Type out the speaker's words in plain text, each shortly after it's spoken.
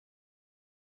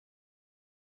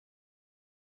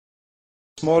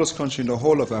Smallest country in the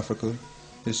whole of Africa,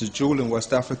 is the jewel in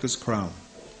West Africa's crown.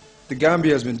 The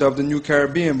Gambia has been dubbed the New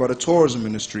Caribbean by the tourism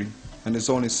industry and is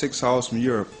only 6 hours from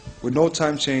Europe, with no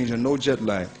time change and no jet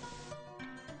lag.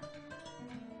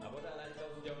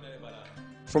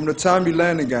 From the time you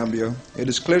land in Gambia, it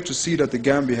is clear to see that the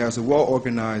Gambia has a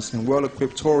well-organized and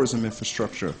well-equipped tourism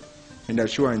infrastructure, and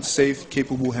that you are in safe,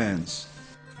 capable hands.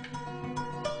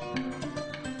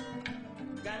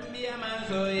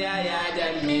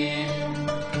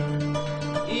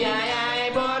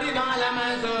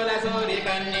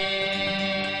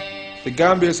 The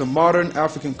Gambia is a modern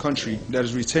African country that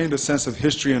has retained a sense of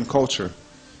history and culture.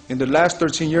 In the last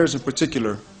 13 years in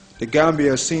particular, the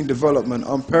Gambia has seen development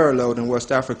unparalleled in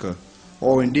West Africa,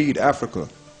 or indeed Africa.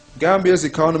 Gambia's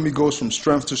economy goes from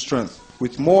strength to strength,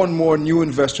 with more and more new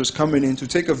investors coming in to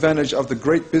take advantage of the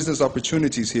great business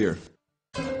opportunities here.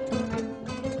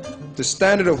 The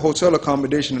standard of hotel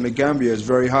accommodation in the Gambia is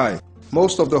very high.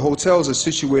 Most of the hotels are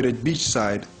situated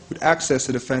beachside, with access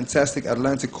to the fantastic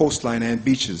Atlantic coastline and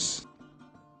beaches.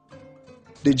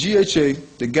 The GHA,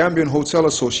 the Gambian Hotel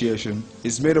Association,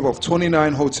 is made up of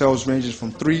 29 hotels ranging from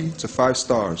 3 to 5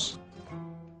 stars.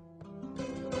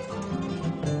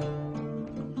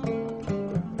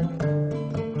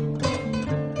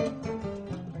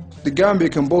 The Gambia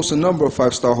can boast a number of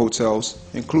 5-star hotels,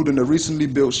 including the recently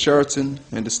built Sheraton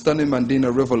and the stunning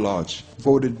Mandina River Lodge,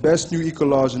 voted Best New Eco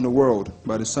Lodge in the world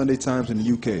by the Sunday Times in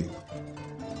the UK.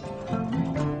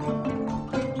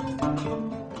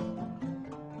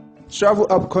 Travel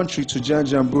up country to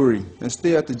Janjanbureh and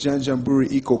stay at the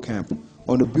Janjanbureh Eco Camp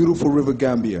on the beautiful River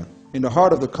Gambia, in the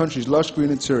heart of the country's lush green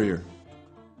interior.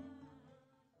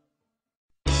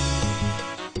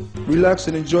 Relax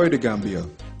and enjoy the Gambia.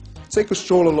 Take a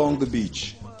stroll along the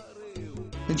beach.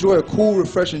 Enjoy a cool,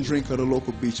 refreshing drink at a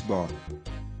local beach bar.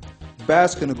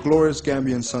 Bask in the glorious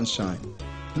Gambian sunshine.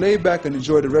 Lay back and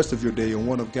enjoy the rest of your day on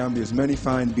one of Gambia's many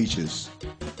fine beaches.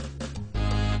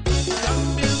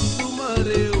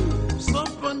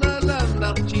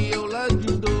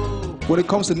 When it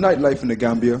comes to nightlife in the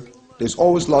Gambia, there's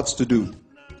always lots to do.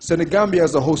 Senegambia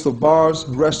has a host of bars,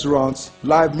 restaurants,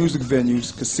 live music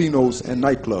venues, casinos, and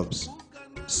nightclubs.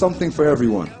 Something for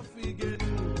everyone.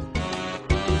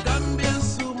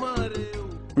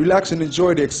 Relax and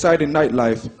enjoy the exciting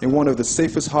nightlife in one of the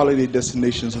safest holiday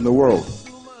destinations in the world.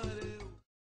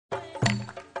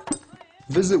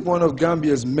 Visit one of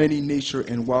Gambia's many nature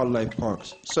and wildlife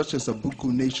parks, such as the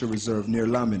Buku Nature Reserve near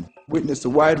Lamin. Witness the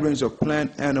wide range of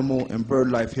plant, animal, and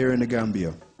bird life here in the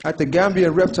Gambia. At the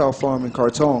Gambian Reptile Farm in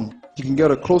Khartoum, you can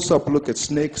get a close-up look at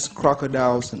snakes,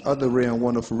 crocodiles, and other rare and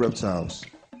wonderful reptiles.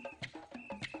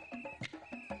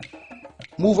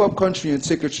 Move up country and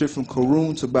take a trip from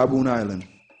Koroon to Baboon Island,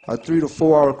 a 3 to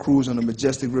 4 hour cruise on the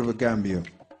majestic River Gambia.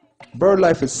 Bird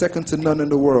life is second to none in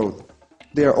the world.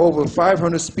 There are over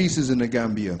 500 species in the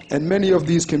Gambia, and many of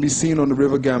these can be seen on the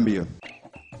River Gambia.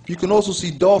 You can also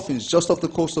see dolphins just off the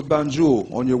coast of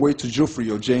Banjul on your way to Jufri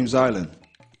or James Island.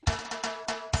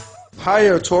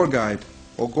 Hire a tour guide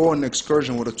or go on an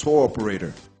excursion with a tour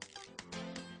operator.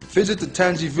 Visit the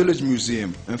Tangi Village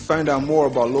Museum and find out more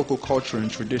about local culture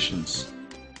and traditions.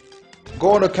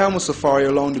 Go on a camel safari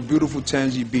along the beautiful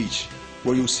Tangi Beach,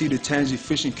 where you'll see the Tangi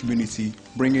fishing community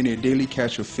bring in their daily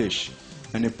catch of fish,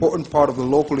 an important part of the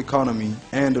local economy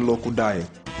and the local diet.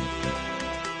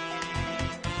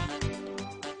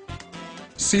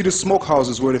 See the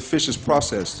smokehouses where the fish is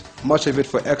processed, much of it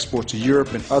for export to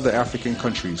Europe and other African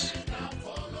countries.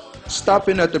 Stop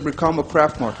in at the Brikama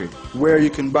Craft Market, where you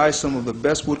can buy some of the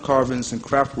best wood carvings and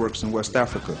craft works in West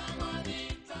Africa.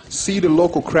 See the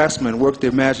local craftsmen work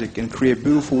their magic and create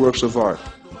beautiful works of art.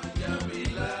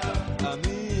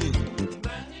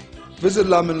 Visit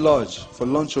Lamin Lodge for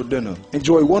lunch or dinner.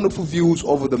 Enjoy wonderful views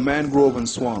over the mangrove and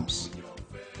swamps.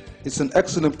 It's an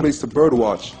excellent place to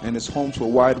birdwatch and is home to a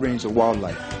wide range of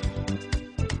wildlife.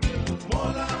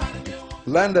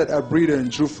 Land at Abrida and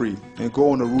Jufri and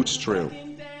go on a roots trail.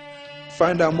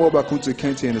 Find out more about Kunta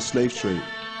Kinte and the slave trade.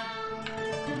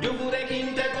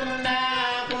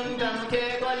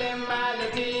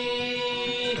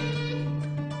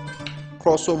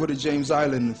 Cross over to James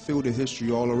Island and feel the history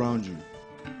all around you.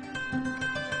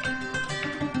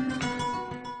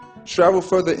 Travel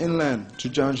further inland to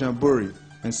Janjanbureh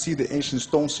and see the ancient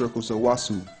stone circles of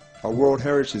Wasu, a World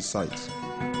Heritage Site.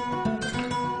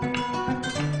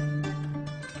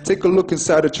 Take a look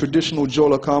inside a traditional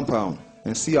Jola compound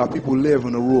and see how people live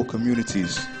in the rural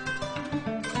communities.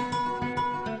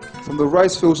 From the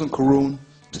rice fields in Koroon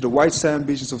to the white sand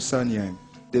beaches of Sanyang,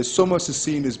 there's so much to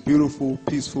see in this beautiful,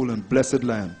 peaceful, and blessed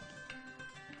land.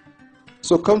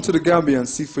 So come to the Gambia and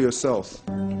see for yourself.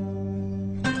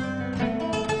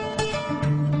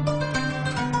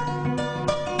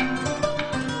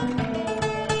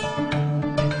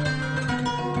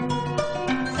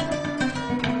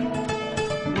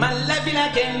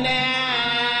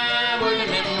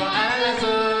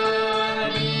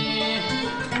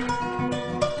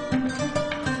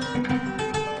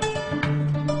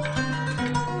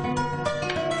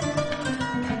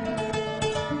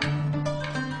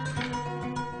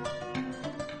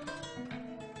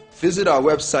 Visit our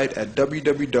website at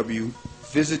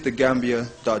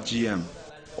www.visitthegambia.gm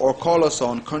or call us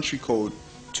on country code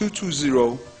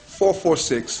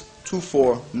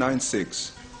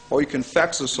 220-446-2496, or you can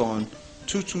fax us on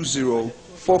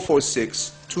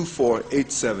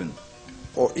 220-446-2487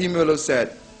 or email us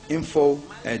at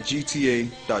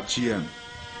info@gta.gm.